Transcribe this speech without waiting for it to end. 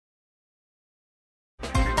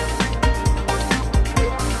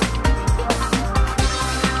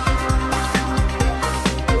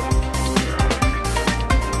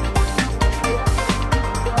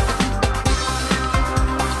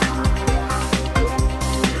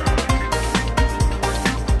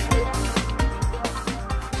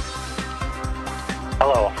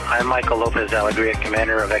I'm Michael Lopez-Alegria,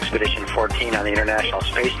 commander of Expedition 14 on the International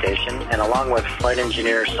Space Station, and along with flight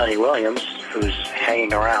engineer Suni Williams, who's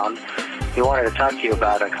hanging around, we wanted to talk to you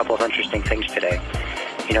about a couple of interesting things today.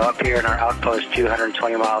 You know, up here in our outpost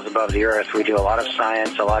 220 miles above the Earth, we do a lot of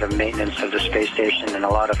science, a lot of maintenance of the space station, and a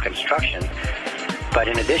lot of construction. But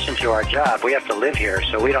in addition to our job, we have to live here,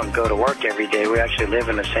 so we don't go to work every day. We actually live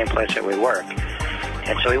in the same place that we work.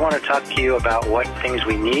 And so we want to talk to you about what things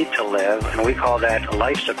we need to live, and we call that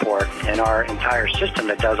life support. And our entire system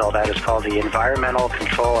that does all that is called the Environmental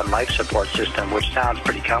Control and Life Support System, which sounds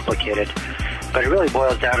pretty complicated, but it really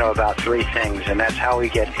boils down to about three things, and that's how we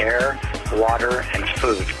get air, water, and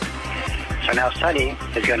food. So now Suni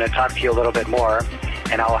is going to talk to you a little bit more,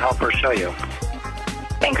 and I'll help her show you.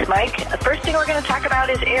 Thanks, Mike. The first thing we're going to talk about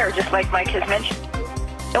is air, just like Mike has mentioned.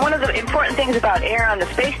 And one of the important things about air on the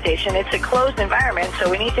space station, it's a closed environment, so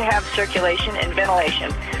we need to have circulation and ventilation.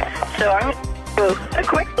 So I'm going to do a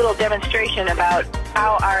quick little demonstration about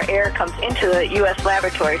how our air comes into the U.S.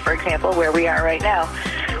 laboratory, for example, where we are right now.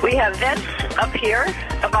 We have vents up here,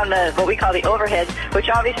 up on the what we call the overhead, which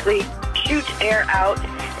obviously shoot air out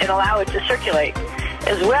and allow it to circulate.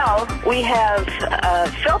 As well, we have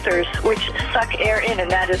filters which suck air in, and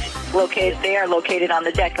that is they are located on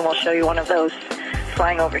the deck, and we'll show you one of those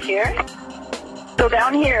flying over here. So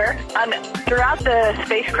down here, throughout the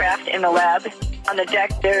spacecraft in the lab, on the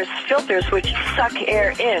deck, there's filters which suck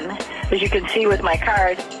air in, as you can see with my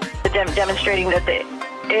card, demonstrating that the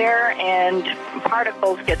air and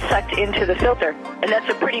particles get sucked into the filter, and that's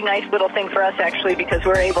a pretty nice little thing for us actually, because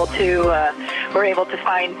we're able to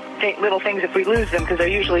find little things if we lose them, because they're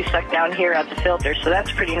usually sucked down here at the filter. So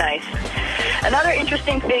that's pretty nice. Another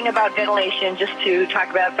interesting thing about ventilation, just to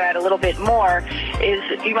talk about that a little bit more, is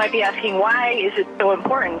you might be asking, why is it so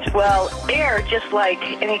important? Well, air, just like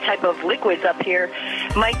any type of liquids up here,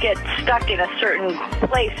 might get stuck in a certain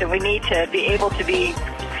place, and we need to be able to be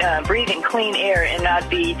breathing clean air and not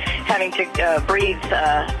be having to breathe,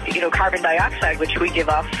 carbon dioxide, which we give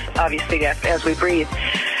off, obviously, as we breathe.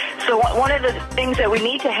 So one of the things that we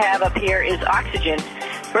need to have up here is oxygen.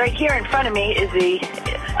 Right here in front of me is the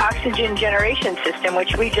oxygen generation system,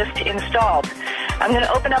 which we just installed. I'm going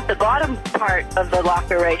to open up the bottom part of the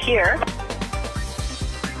locker right here.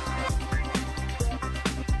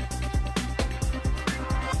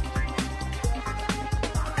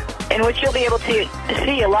 In which you'll be able to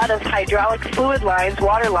see a lot of hydraulic fluid lines,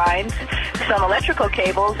 water lines, some electrical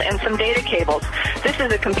cables, and some data cables. This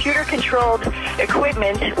is a computer-controlled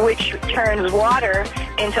equipment which turns water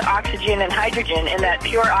into oxygen and hydrogen, and that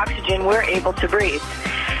pure oxygen we're able to breathe.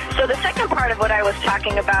 So the second part of what I was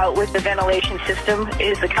talking about with the ventilation system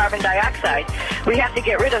is the carbon dioxide. We have to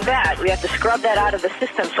get rid of that. We have to scrub that out of the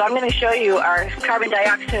system. So I'm going to show you our carbon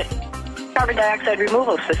dioxide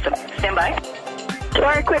removal system. Stand by. So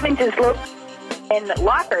our equipment is located in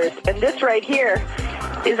lockers, and this right here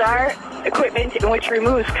is our equipment in which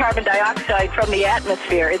removes carbon dioxide from the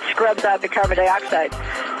atmosphere. It scrubs out the carbon dioxide.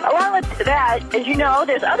 Along with that, as you know,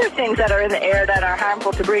 there's other things that are in the air that are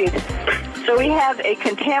harmful to breathe. So we have a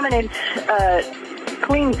contaminant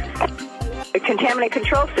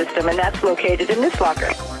control system, and that's located in this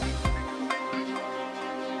locker.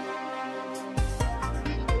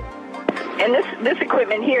 And this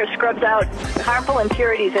equipment here scrubs out harmful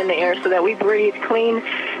impurities in the air so that we breathe clean,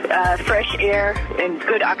 fresh air and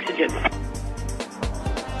good oxygen.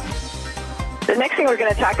 The next thing we're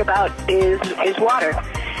going to talk about is water.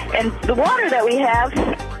 And the water that we have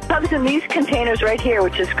comes in these containers right here,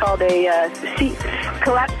 which is called a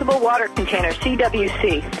collapsible water container,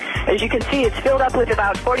 CWC. As you can see, it's filled up with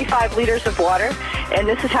about 45 liters of water, and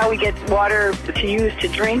this is how we get water to use to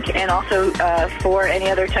drink, and also for any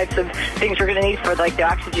other types of things we're going to need for, like the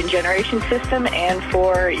oxygen generation system and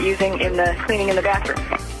for using in the cleaning in the bathroom.